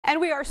And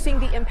we are seeing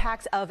the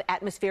impacts of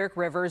atmospheric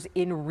rivers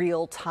in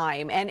real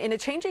time. And in a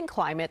changing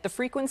climate, the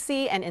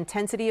frequency and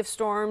intensity of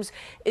storms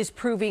is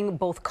proving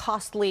both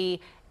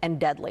costly and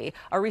deadly.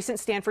 A recent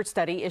Stanford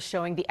study is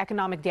showing the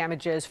economic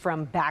damages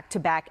from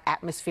back-to-back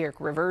atmospheric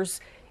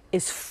rivers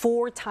is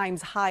 4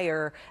 times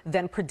higher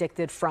than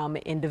predicted from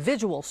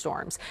individual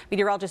storms.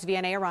 Meteorologist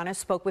Vianey Arana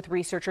spoke with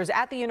researchers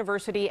at the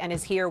university and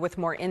is here with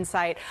more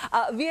insight.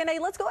 Vianey,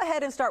 let's go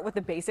ahead and start with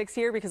the basics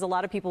here, because a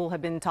lot of people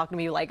have been talking to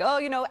me like, oh,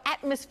 you know,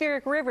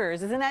 atmospheric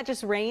rivers, isn't that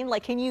just rain?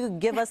 Like, can you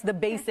give us the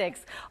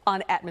basics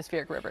on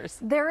atmospheric rivers?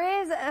 There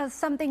is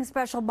something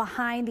special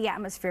behind the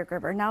atmospheric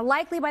river. Now,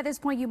 likely by this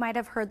point, you might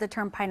have heard the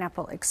term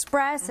Pineapple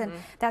Express, and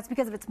that's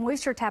because of its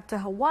moisture tap to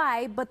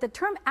Hawaii. But the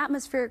term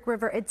atmospheric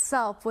river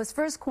itself was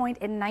first coined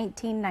in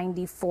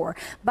 1994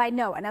 by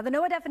NOAA. Now, the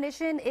NOAA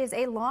definition is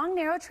a long,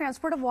 narrow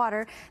transport of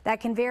water that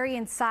can vary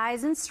in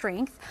size and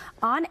strength.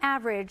 On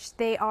average,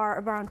 they are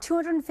around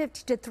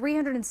 250 to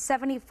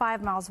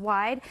 375 miles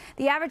wide.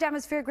 The average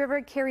atmospheric river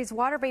carries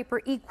water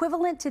vapor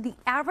equivalent to the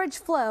average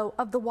flow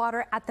of the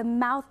water at the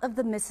mouth of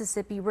the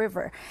Mississippi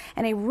River.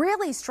 And a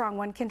really strong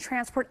one can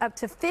transport up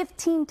to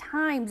 15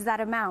 times that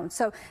amount.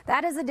 So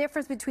that is the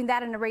difference between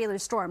that and a regular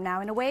storm.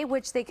 Now, in a way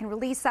which they can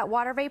release that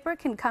water vapor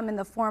can come in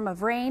the form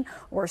of rain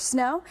or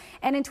snow.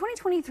 And in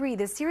 2023,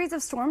 this series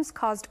of storms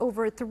caused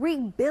over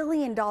 $3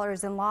 billion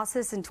in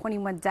losses and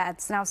 21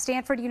 deaths. Now,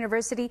 Stanford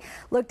University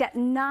looked at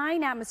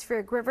 9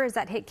 atmospheric rivers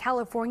that hit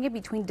California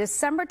between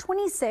December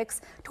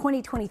 26,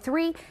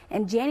 2023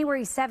 and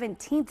January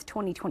 17,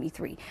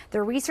 2023.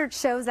 Their research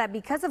shows that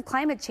because of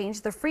climate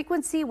change, the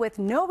frequency with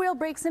no real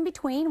breaks in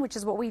between, which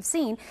is what we've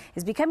seen,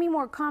 is becoming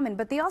more common.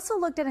 But they also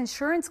looked at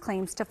insurance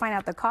claims to find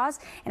out the cause.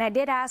 And I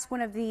did ask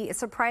one of the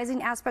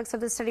surprising aspects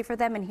of the study for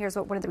them, and here's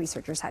what one of the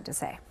researchers had to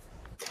say.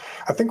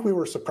 I think we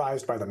were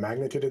surprised by the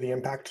magnitude of the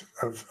impact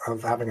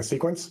of having a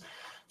sequence.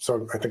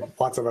 So I think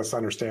lots of us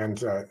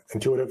understand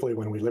intuitively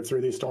when we live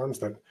through these storms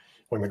that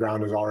when the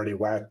ground is already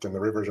wet and the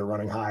rivers are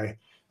running high,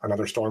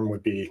 another storm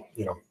would be,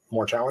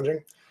 more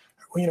challenging.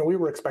 We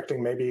were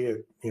expecting maybe a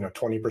 20%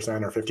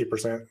 or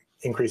 50%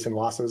 increase in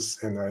losses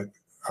in the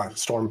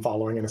storm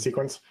following in a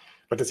sequence.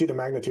 But to see the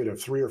magnitude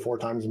of 3 or 4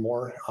 times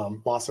more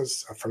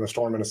losses from a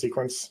storm in a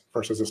sequence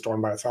versus a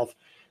storm by itself,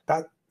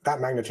 that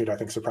magnitude, I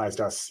think,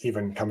 surprised us,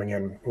 even coming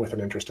in with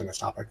an interest in this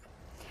topic.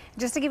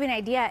 Just to give you an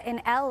idea,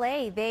 in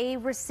LA, they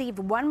received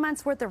 1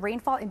 month's worth of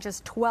rainfall in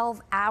just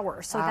 12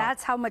 hours. So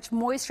that's how much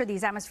moisture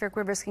these atmospheric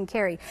rivers can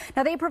carry.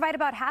 Now, they provide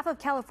about half of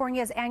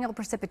California's annual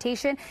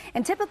precipitation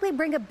and typically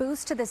bring a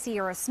boost to the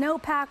Sierra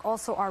snowpack,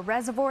 also our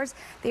reservoirs.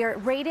 They are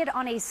rated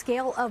on a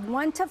scale of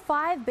 1 to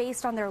 5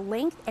 based on their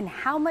length and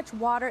how much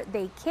water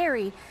they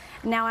carry.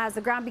 Now, as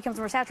the ground becomes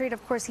more saturated,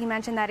 of course, he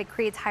mentioned that it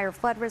creates higher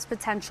flood risk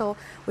potential,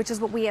 which is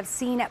what we have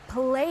seen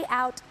play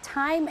out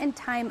time and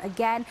time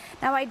again.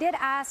 Now, I did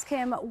ask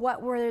him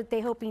what were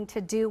they hoping to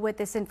do with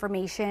this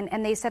information,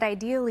 and they said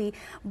ideally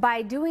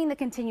by doing the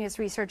continuous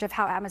research of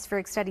how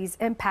atmospheric studies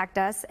impact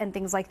us and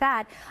things like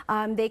that,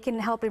 they can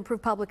help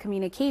improve public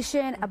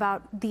communication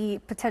about the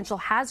potential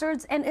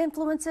hazards and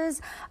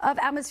influences of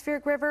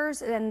atmospheric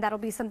rivers, and that'll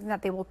be something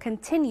that they will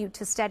continue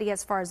to study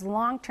as far as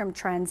long-term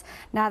trends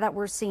now that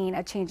we're seeing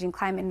a changing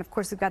climate. And of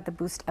course, we've got the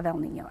boost of El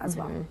Nino as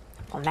well.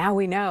 Well, now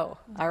we know.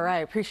 All right.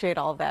 Appreciate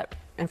all of that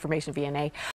information, Vianey.